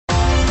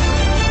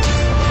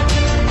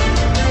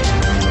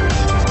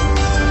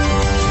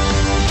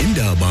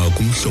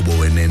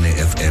umhlobo wenene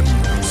FM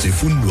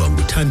sifundwa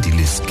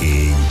nguthandile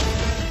Skeyi.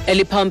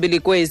 Eliphambili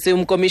kwezi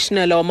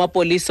umkomishinala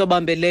wamapolisa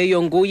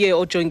obambeleyo nguye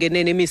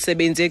ojongene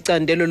nemisebenzi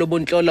yecandelo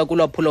lobuntlola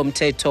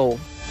kulwaphulo-mthetho.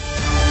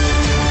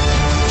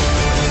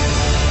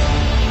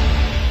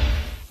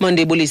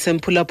 Mandibulise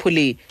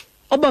Mphulaphuli.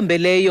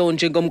 Obambeleyo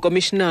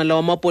njengomkomishinala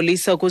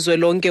wamapolisa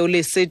kuzwelonke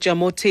uLesitya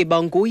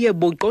Mothiba nguye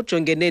buqu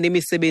ojongene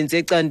nemisebenzi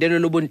yecandelo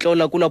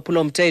lobuntlola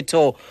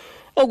kulwaphulo-mthetho.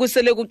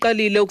 Okusele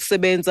kuqalile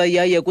ukusebenza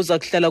yaye kuza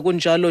kuhlala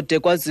kunjalo de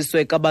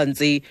kwaziswe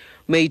kabanzi.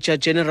 Major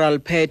General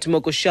Pat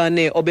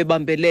Mokushane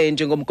obebambele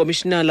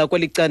njengomkomishinala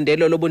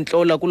kwelicandelo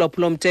lobuntlola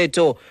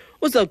kulwaphulo-mthetho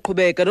uza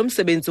kuqhubeka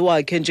nomsebenzi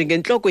wakhe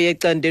njengentloko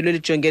yecandelo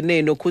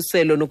elijongene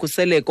nokhuselo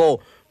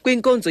nokhuseleko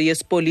kwinkonzo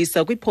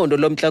yesipolisa kwiphondo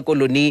lomntla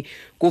Koloni.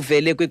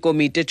 Kuvele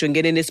kwikomiti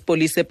ejongene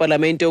nesipolisa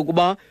epalamente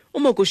ukuba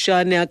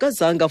uMokushane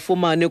akazange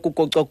afumane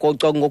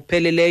ukugocwa-gocwa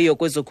ngokupheleleyo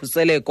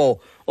kwezokhuseleko.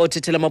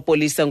 Othethela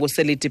amapolisa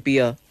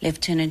nguSelitipia.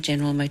 Lieutenant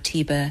General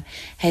Mothiba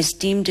has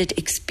deemed it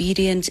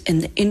expedient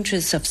in the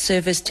interests of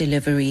service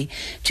delivery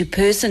to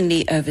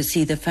personally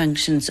oversee the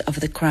functions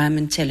of the Crime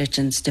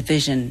Intelligence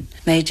Division.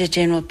 Major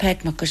General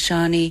Pat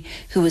Mokushane,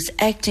 who is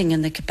acting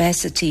in the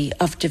capacity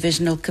of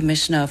Divisional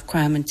Commissioner of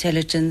Crime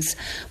Intelligence,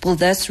 will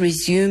thus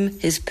resume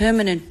his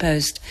permanent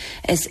post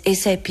as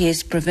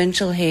SAPS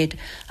Provincial Head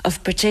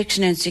of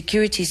Protection and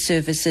Security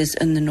Services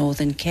in the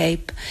Northern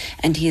Cape,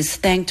 and he is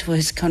thanked for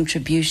his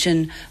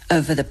contribution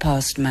over the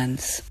past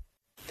months.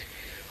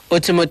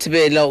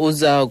 Uthimothibela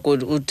uza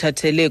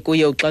uthathele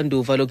kuye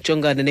uxanduva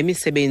lokujongana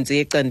nemisebenzi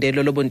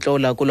yecandelo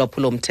lobuntlola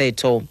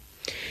kulwaphulo-mthetho.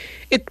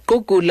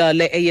 Iqugula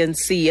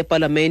le-ANC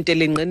epalamente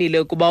linqinile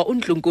ukuba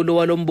undlunkulu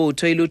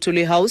walombutho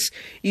iLuthuli House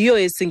iyo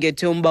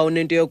esingethe umba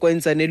unento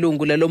yokwenza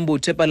nelungu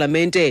lalombutho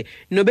epalamente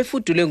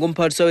nobefudule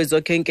ngumphathiswa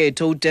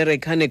wezokhenketho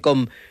uDerek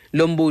Hanekom.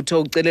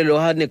 Lombutho ucelelo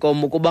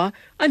Hanekom ukuba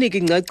anike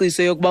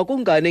ingcaciso yokuba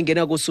kungani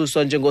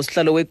engenakususwa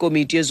njengosihlalo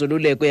wekomiti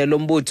yezoluleko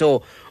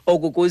yalombutho.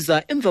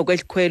 Okukuza emva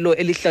kwekhwelo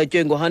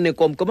elihlatywe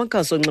ngoHanekom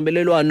kumakhasi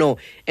onxibelelwano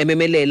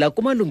ememelela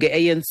kumalungu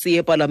e-ANC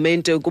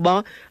epalamente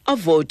ukuba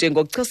avote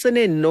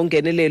ngokuchasene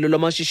nongenelelo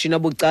lwamashishini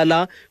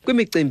abucala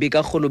kwimicimbi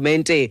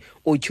karhulumente.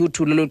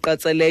 Utyhuthulo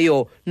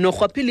luqatseleyo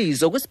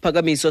norhwaphilizo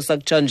kwisiphakamiso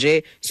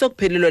sakutshanje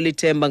sokuphelelwa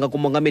lithemba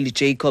ngakumongameli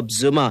Jacob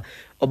Zuma.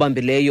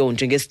 Obambileyo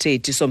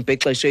njengesithethi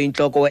sombhexesho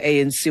intloko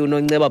we-ANC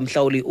uNonceba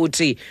Mhlawuli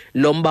uthi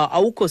lomba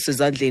awukho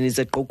sezandleni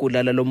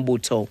zequgula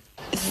lalombutho.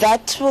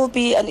 That will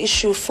be an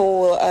issue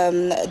for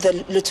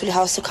the Luthuli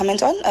House to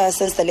comment on,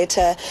 since the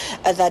letter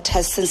that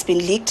has since been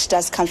leaked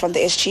does come from the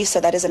SG, so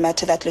that is a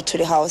matter that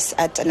Luthuli House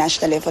at a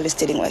national level is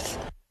dealing with.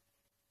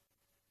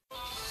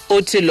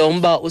 Uthi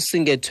lomba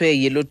usingethwe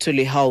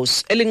yiLuthuli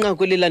House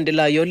elinqaku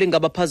elilandelayo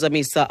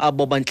lingabaphazamisa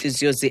abo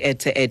bantliziyo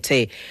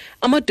zi-ethe-ethe.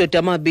 Amadoda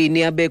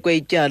amabini abekwe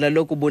ityala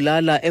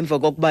lokubulala emva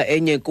kokuba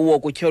enye kuwo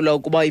kutyholwa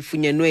ukuba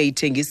ifunyenwe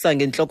ithengisa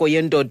ngentloko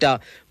yendoda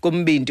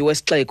kumbindi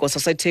wesixeko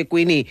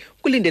saseThekwini.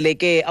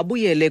 Kulindeleke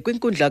abuyele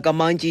kwinkundla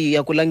kamantyi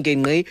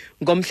yakulangengqi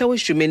ngomhla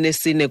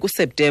we-14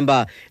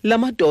 kuSeptemba. La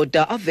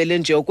madoda avele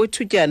nje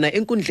okwethutyana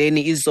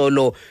enkundleni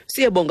izolo.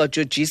 Siyabonga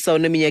Jojisa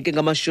oneminyaka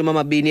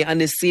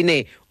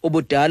engama-24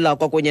 ubudala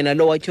kwakunye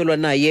nalo watyholwa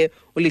naye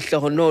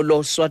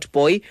uLihlonolo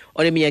Swatboy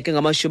oneminyaka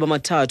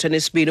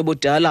engama-32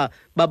 ubudala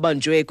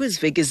babanjwe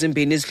kwiziveki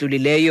ezimbini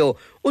ezidlulileyo.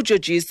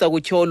 Ujojisa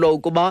kutyholwa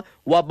ukuba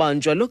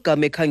wabanjwa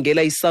logama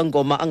ekhangela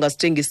isangoma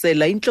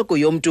angasithengisela intloko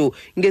yomntu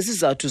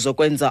ngezizathu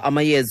zokwenza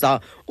amayeza.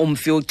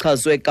 Umfi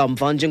uchazwe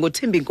kamva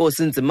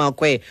njengoThembinkosi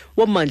Nzimakwe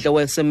wommandla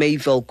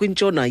waseMayville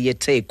kwintshona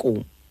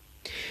yeTheku.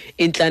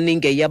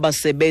 Intlaninge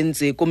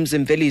yabasebenzi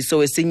kumzimveliso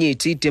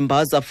wesinyithi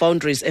Dimbaza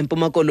Foundries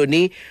eMpuma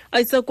Koloni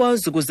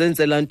ayisakwazi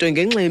ukuzenzela nto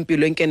ngenxa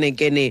yempilo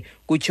enkenenkene.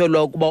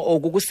 Kutyholwa ukuba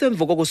oku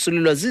kusemva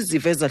kokusulelwa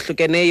zizifo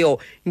ezahlukeneyo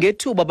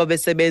ngethuba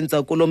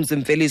babesebenza kulo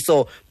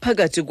mzimveliso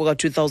phakathi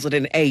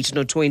kuka-2008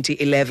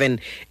 no-2011.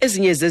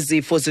 Ezinye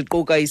zezifo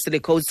ziquka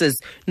isilicosis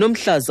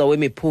nomhlaza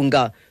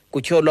wemiphunga.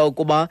 Kutyholwa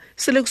ukuba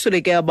sele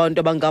kusweleke abantu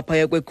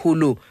abangaphaya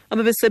kwekhulu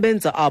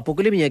ababesebenza apho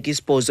kule minyaka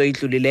 8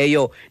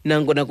 idlulileyo.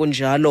 Nangona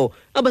kunjalo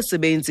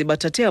abasebenzi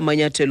bathathe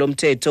amanyathelo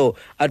omthetho.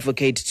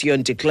 Advocate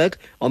Tion de Klerk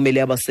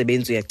omele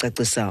abasebenzi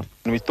uyacacisa.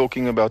 We're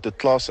talking about a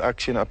class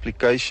action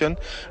application.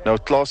 Now,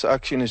 class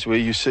action is where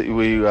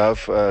you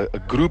have a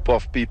group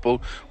of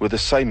people with the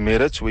same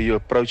merits, where you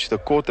approach the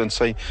court and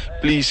say,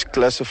 please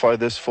classify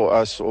this for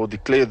us or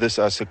declare this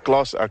as a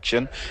class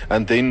action.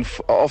 And then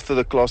after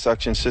the class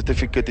action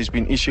certificate has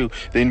been issued,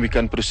 then we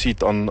can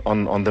proceed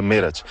on the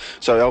merits.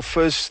 So our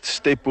first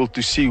step will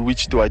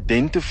to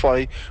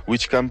identify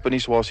which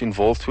companies was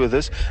involved with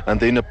this, and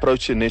then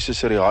approach the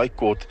necessary High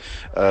Court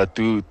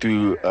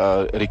to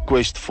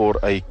request for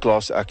a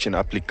class action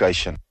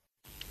application.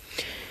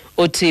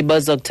 Uthi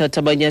baza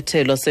kuthatha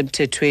amanyathelo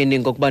asemthethweni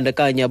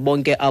ngokubandakanya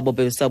bonke abo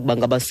besakuba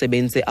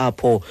ngabasebenzi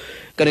apho.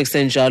 Kanti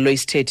kusenjalo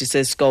isithethi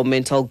seSCO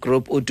Mental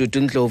Group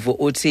uDudu Ndlovu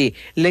uthi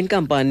le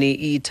nkampani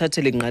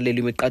ithathele ingqalelo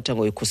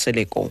imiqathango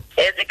yokhuseleko.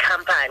 As a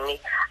company,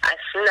 as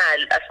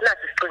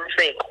asinaso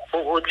isiqiniseko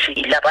ukuthi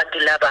labantu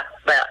laba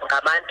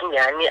ngabantu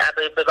nyani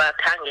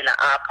abebakhangela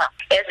apha.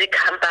 As a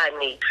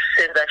company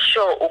senza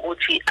sure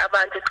ukuthi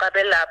abantu xa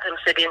belapha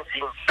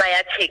emsebenzini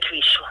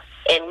bayathekishwa.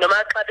 And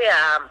noma xa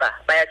behamba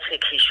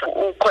bayathekishwa.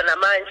 Ukhona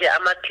manje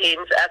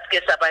ama-claims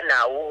asike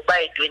sabanawo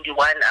by 21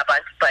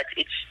 abantu, but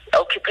it's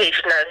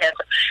occupational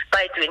health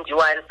by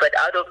 21, but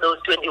out of those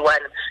 21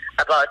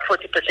 about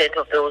 40%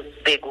 of those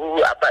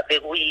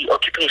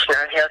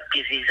occupational health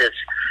diseases.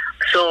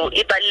 So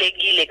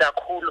ibalekile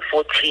kakhulu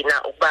for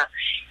thina ukuba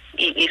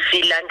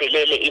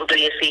isilandelele into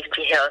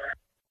ye-safety health.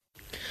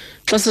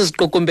 Xa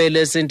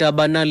siziqukumbele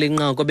izindaba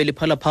nalinqaku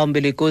beliphala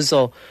phambili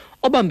kuzo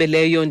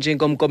obambeleyo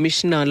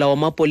njengomkomishinala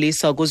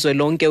wamapolisa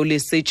kuzwelonke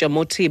uLisitsha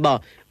Mothiba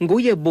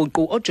nguye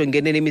buqu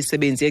ojongene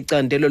nemisebenzi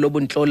yecandelo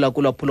lobuntlola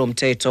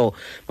kulwaphulo-mthetho.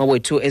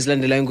 Mawethu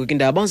ezilandelayo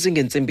ngokindaba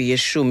zingentsimbi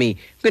ye-10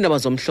 kwiindaba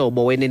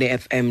zomhlobo wenene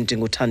FM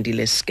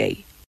ndinguthandile Skay.